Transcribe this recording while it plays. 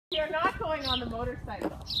going on the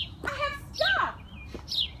motorcycle? I have stuff!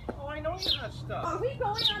 Oh, I know you have stuff. Are we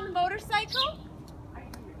going on the motorcycle?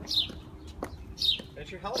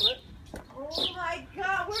 There's your helmet. Oh my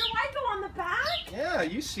god, where do I go, on the back? Yeah,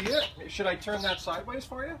 you see it. Should I turn that sideways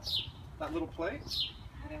for you? That little plate?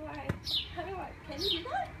 Can you do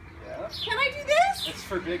that? Yeah. Can I do this? It's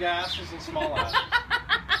for big asses and small asses.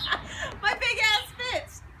 My big ass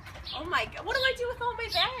fits. Oh my god, what do I do with all my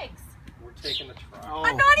bags? We're taking the truck.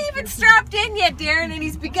 I'm not even strapped in yet, Darren, and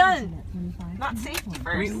he's begun. Not safety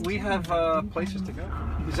first. We have places to go.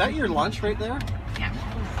 Is that your lunch right there? Yeah.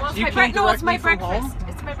 Well, So you came no, it's my directly from breakfast. home?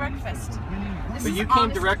 It's my breakfast. This But is you came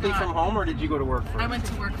honest to directly God. from home, or did you go to work first? I went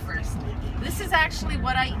to work first. This is actually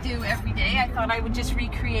what I do every day. I thought I would just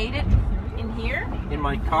recreate it in here. In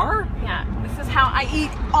my car? Yeah. This is how I eat.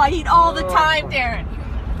 I eat all the time, Darren.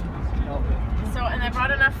 Okay. So, and I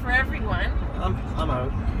brought enough for everyone. I'm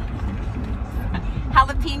out.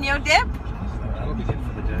 Jalapeno dip. That'll be good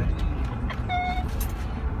for the day.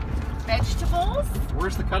 Vegetables.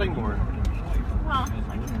 Where's the cutting board? Well,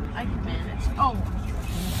 I can manage. Oh.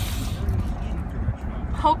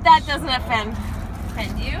 Hope that doesn't offend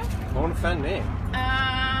you. Won't offend me.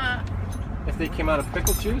 If they came out of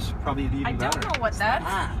pickle juice, probably even I better. don't know what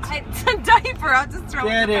that's. It's a diaper. I'll just throw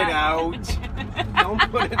Get it it back. out.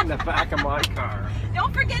 Don't put it in the back of my car.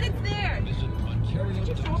 Don't forget it's there.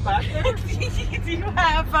 Throw it back there. Do you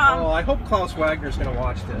have Oh, I hope Klaus Wagner's going to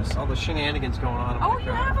watch this. All the shenanigans going on in my Oh, car.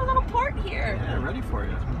 you have a little port here. Yeah, ready for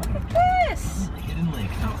you. Look at this.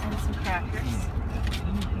 Oh, and some crackers.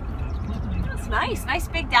 That's nice. Nice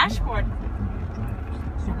big dashboard.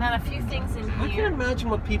 And then a few things in I here. can't imagine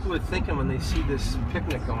what people are thinking when they see this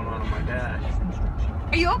picnic going on my dash.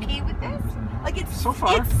 Are you okay with this? Like it's So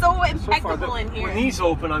far. It's so impeccable so far, in here. When these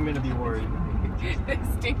open, I'm going to be worried. They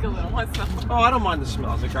stink a little. What's up? Oh, I don't mind the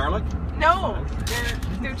smell. Is it garlic? No,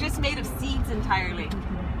 they're just made of seeds entirely.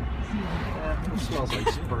 Yeah, it smells like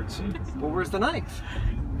birdseed. Well, where's the knife?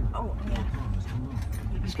 Oh yeah.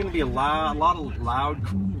 There's going to be a lot of loud.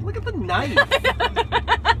 Look at the knife.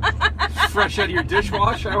 Fresh out of your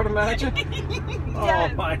dishwasher, I would imagine.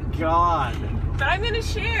 Yes. Oh my God. But I'm gonna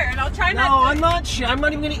share, and I'll try No, not to. I'm not sure. I'm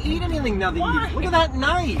not even going to eat anything now that Why? you. Look at that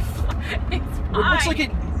knife. It's It looks fine. like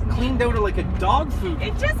it cleaned out of like a dog food.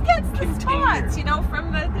 It just gets the Container. spots, you know,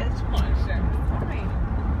 from the dishwasher. Fine.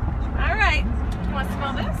 All right. You want to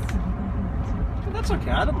smell this? That's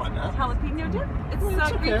okay. I don't mind that. Jalapeno dip. It's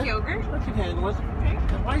It's Greek okay. yogurt. I can handle it. Okay.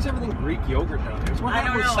 Why is everything Greek yogurt nowadays? What I happened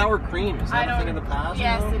don't with know. sour cream? Is I that a thing don't. in the past?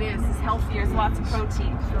 Yes, now? it is. It's healthier. It's lots of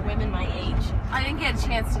protein for women my age. I didn't get a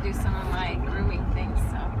chance to do some of my grooming things,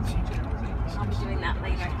 so I'll be doing that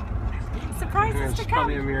later. Surprises There's to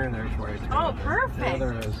probably a come. mirror there for you. Oh, Yeah, perfect.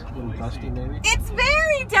 there is. A little dusty, maybe. It's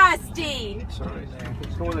very dusty. Sorry.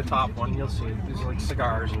 Let's go with the top one. You'll see. There's like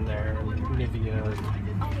cigars in there, and Nivea,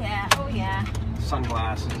 and Oh yeah. Oh yeah.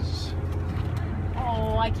 sunglasses.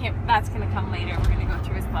 Oh, I can't. That's gonna come later. We're gonna go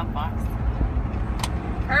through his glove box.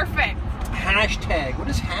 Perfect. Hashtag. What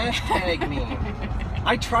does hashtag mean?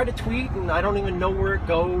 I try to tweet and I don't even know where it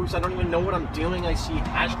goes. I don't even know what I'm doing. I see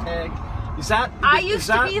hashtag. Is that? I used is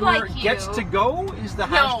that to be where like it gets you. to go? Is the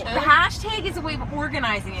No, hashtag? the hashtag is a way of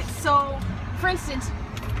organizing it. So, for instance,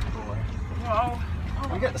 whoa.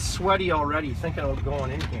 I'm getting sweaty already thinking of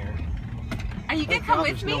going in here. Are you gonna Thank come God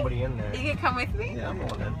with there's me? nobody in there. Are you gonna come with me? Yeah, I'm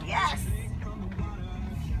going in. Yes.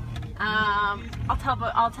 I'll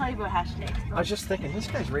tell you about hashtags. I was just thinking, this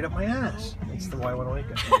guy's right up my ass. That's the why I want to make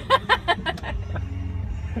it.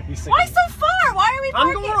 He's thinking, Why so far? Why are we I'm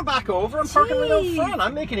parking? going back over. I'm parking right out Jeez. front.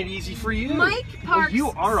 I'm making it easy for you. Mike Well, parks you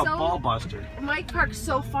are a so- ball buster. Mike parks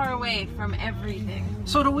so far away from everything.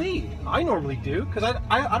 So do we. I normally do, because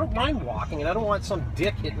I don't mind walking, and I don't want some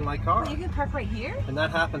dick hitting my car. You can park right here? And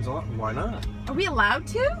that happens a lot. Why not? Are we allowed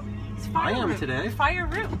to? It's fire I am room. today. Fire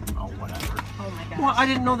room. Oh, whatever. Oh my gosh. Well, I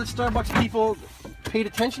didn't know that Starbucks people paid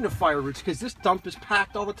attention to fire routes, because this dump is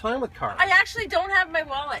packed all the time with cars. I actually don't have my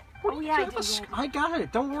wallet. What Oh do you yeah, I have do. I got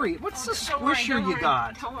it. Don't worry. What's the Don't worry, squisher don't you worry,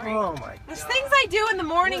 got? don't worry. Oh my God. There's things I do in the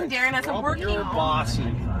morning, You're in Darren, as a trouble. working You're mom. bossy.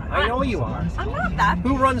 I know you are. I'm not that.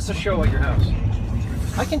 Who runs the show at your house?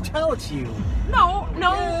 I can tell it's you. No,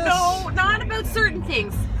 Yes. not about certain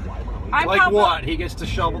things. I'm Like probably- what? He gets to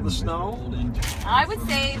shovel the snow? I would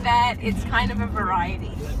say that it's kind of a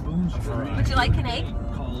variety. Would you like an egg?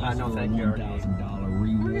 No, thank you. I already ate.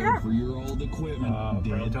 Yeah. For your old equipment,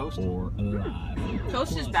 bread dead toast? or alive.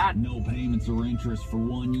 Toast is bad. No payments or interest for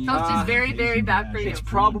 1 year. Toast is very, very bad for you. It's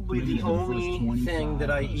probably the only thing that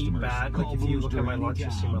I eat bad. Like if you look at my lunch, you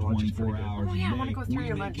see my lunch is pretty good. Oh yeah, I want to go through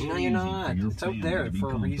your lunch. No, you're not. It's out there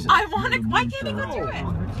for a reason. I want to. Why can't you go through it?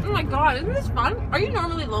 Oh my God, isn't this fun? Are you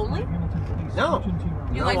normally lonely? No,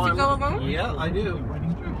 You like to go alone? Yeah, I do.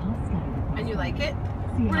 And you like it?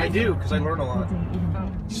 I do, because I learn a lot.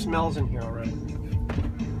 Smells in here already.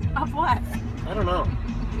 Of what? I don't know.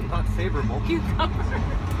 Not favorable. Cucumber.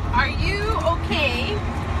 Are you okay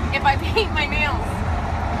if I paint my nails?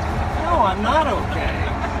 No, I'm not okay.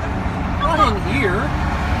 Not in here.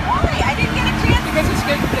 Why? I didn't get a chance. Because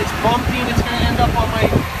it's bumpy and it's going to end up on my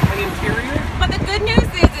interior. But the good news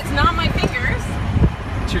is it's not my fingers.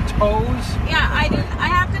 It's your toes. Yeah, I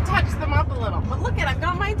have to touch them up a little. But look at, I've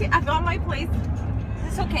got my place.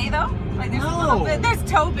 Is this okay though? Like there's a little bit. There's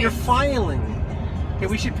toe bits. You're filing. Okay,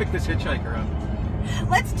 we should pick this hitchhiker up.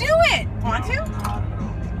 Let's do it. Want to? I don't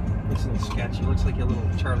know. This is sketchy. Looks like a little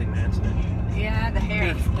Charlie Manson-ish. Yeah, the hair.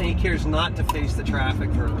 And he cares not to face the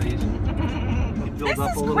traffic for a reason. Build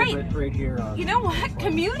up a little bit right here. You know what?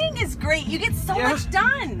 Commuting is great. You get so much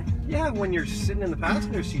done. Yeah, when you're sitting in the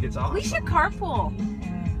passenger seat, it's awesome. We should carpool.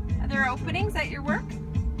 Are there openings at your work?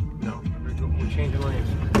 No, we're changing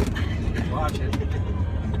lanes. Watch it.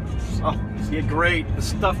 Oh, yeah, great. The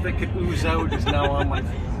stuff that could ooze out is now on my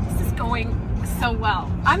face. This is going so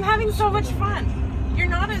well. I'm having so much fun. You're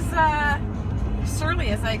not as surly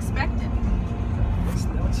as I expected.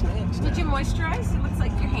 What's next? Did you moisturize? It looks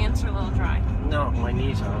like your hands are a little dry. No, my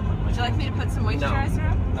knees are. Would you like me to put some moisturizer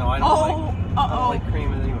on? No, I don't I don't like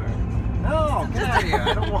cream anywhere. No, get out of here.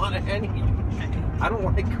 I don't want any. I don't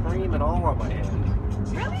like cream at all on my hands.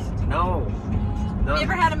 Really? No. Have you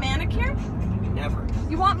ever had a manicure? Never.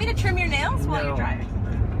 You want me to trim your nails while you're driving?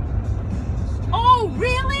 Oh,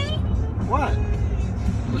 really? What?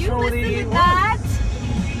 What's You wrong with listen to 88.1? that?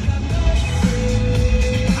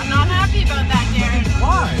 I'm not happy about that, Darren.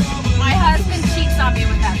 Why? My husband cheats on me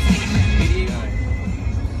with that station.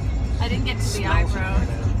 88. I didn't get to the Smells eyebrow.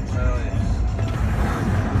 Oh, yeah.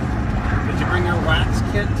 Did you bring your wax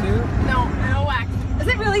kit too? No, no wax. Does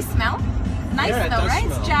it really smell? Nice Yeah, it though, does right?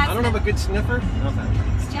 smell. It's jasmine. I don't have a good sniffer. No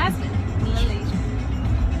thanks. It's jasmine. Lily.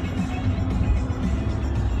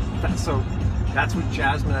 That's what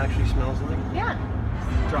jasmine actually smells like. Yeah.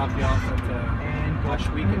 Drop you off at last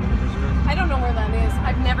weekend in the reserve. I don't know where that is.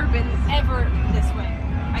 I've never been ever this way.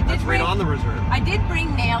 That's right on the reserve. I did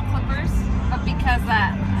bring nail clippers, but because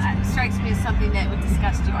that strikes me as something that would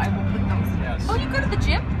disgust you, I will put those. Yes. Oh, you go to the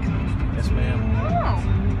gym? Yes, ma'am. Oh.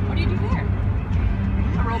 What do you do there?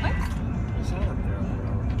 Aerobics? What's that up there on the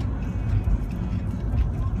road?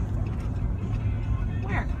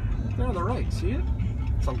 Where? There on the right. See it?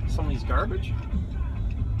 Some of these garbage.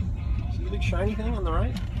 See the big shiny thing on the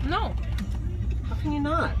right? No. How can you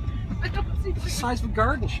not? I don't see It's the size of a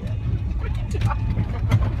garden shed. what you're talking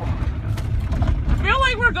about. I feel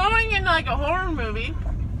like we're going in like a horror movie,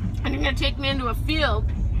 and you're gonna take me into a field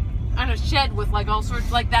and a shed with like all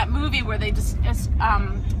sorts, like that movie where they just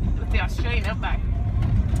with the Australian outback.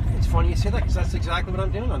 It's funny you say that because that's exactly what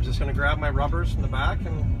I'm doing. I'm just going to grab my rubbers from the back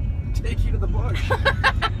and take you to the bush.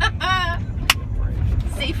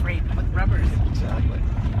 Safe rape with rubbers. Exactly.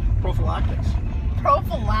 Prophylactics.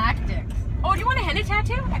 Prophylactics. Oh, do you want a henna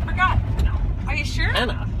tattoo? I forgot. No. Are you sure?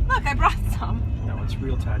 Henna? Look, I brought some. No, it's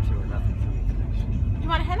real tattoo or nothing for me. You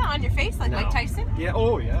want a henna on your face like No. Mike Tyson? Yeah,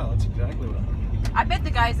 oh yeah, that's exactly what I'm doing. I bet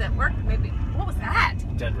the guys at work maybe. What was that?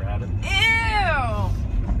 Dead rabbit. Ew.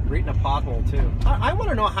 Right in a pothole too. I want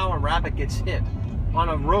to know how a rabbit gets hit on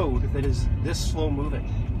a road that is this slow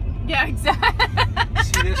moving. Yeah, exactly.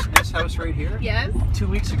 See this house right here? Yes. 2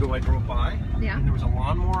 weeks ago I drove by. Yeah. And there was a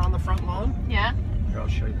lawnmower on the front lawn. Yeah. Here, I'll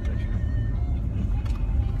show you the picture.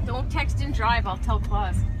 Don't text and drive. I'll tell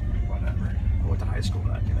Claus. Whatever. I went to high school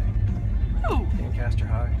that day. Who? Lancaster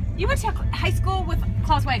High. You went to high school with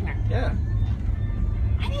Claus Wagner. Yeah.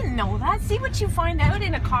 I didn't know that. See what you find out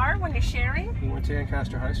in a car when you're sharing? He went to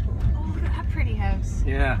Lancaster High School. Oh, look at that pretty house.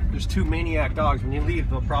 Yeah. There's 2 maniac dogs. When you leave,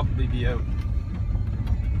 they'll probably be out.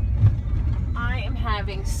 I am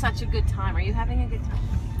having such a good time. Are you having a good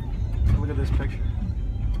time? Look at this picture.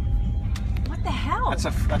 What the hell?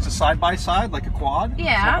 That's a side by side, like a quad.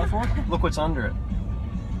 Yeah. 4x4. Look what's under it.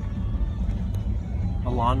 A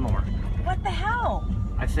lawnmower. What the hell?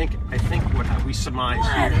 I think what we surmise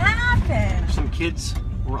What here. happened? Some kids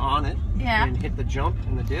were on it Yeah. and hit the jump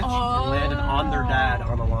in the ditch Oh. and landed on their dad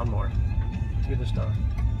on the lawnmower. Look at this dog.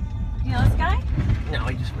 You know this guy? No,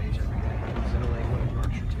 he just weighs every day. He's in a Langwood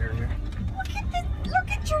Yorkshire Terrier. Look at this.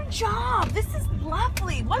 Look at your job. This is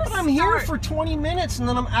lovely. What But a I'm here start. for 20 minutes and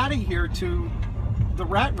then I'm out of here to the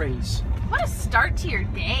rat race. What a start to your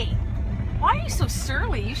day. Why are you so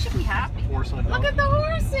surly? You should be happy. Horse and a donkey. Look at the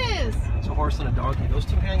horses. It's a horse and a donkey. Those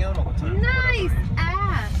two hang out all the time. Nice Whatever.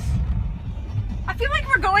 ass. I feel like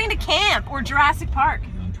we're going to camp or Jurassic Park.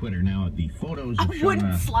 Twitter now at the photos of A wooden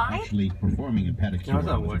Shawna slide? actually performing a pedicure No, it's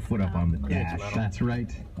not with her wood. foot up on the think it's dash. metal. That's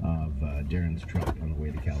right. Of Darrin's truck on the way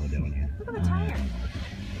to Caledonia. Look at the tire.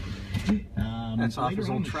 That's off Later his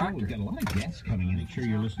on old the show, tractor. we've got a lot of guests coming in. Make sure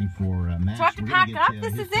you're listening for Max. Do I have to We're gonna pack get, up? his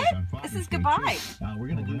This is take it? on This Father's is Day, goodbye. too. We're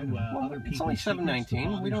going to do Well, other it's people's only secrets,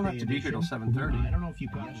 7:19. We don't have to be here till 7:30. I don't know if you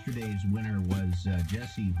caught yesterday's winner was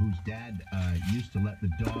Jesse, whose dad used to let the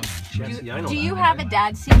dog. Jesse, I know Do that. you have a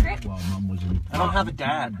dad secret? While Mom was in, I don't have a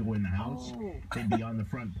dad. Go in the house. Oh. They'd be on the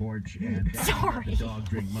front porch and Sorry. the dog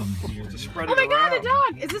drink Mom's beer. Just spread Oh it my god, a around.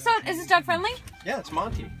 dog! Is this dog friendly? Yeah, it's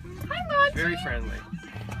Monty. Hi, Monty. Very friendly.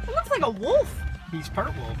 It looks like a wolf. He's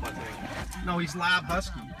part wolf, I think. No, he's lab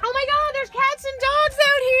husky. Oh my god, there's cats and dogs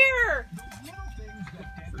out here!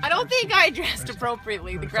 I don't think I dressed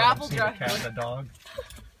appropriately. The gravel dress. Cat and a dog.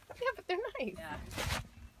 Yeah, but they're nice.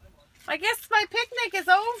 I guess my picnic is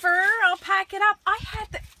over. I'll pack it up. I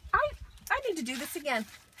need to do this again.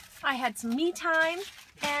 I had some me time,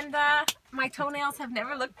 and my toenails have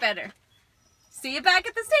never looked better. See you back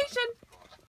at the station.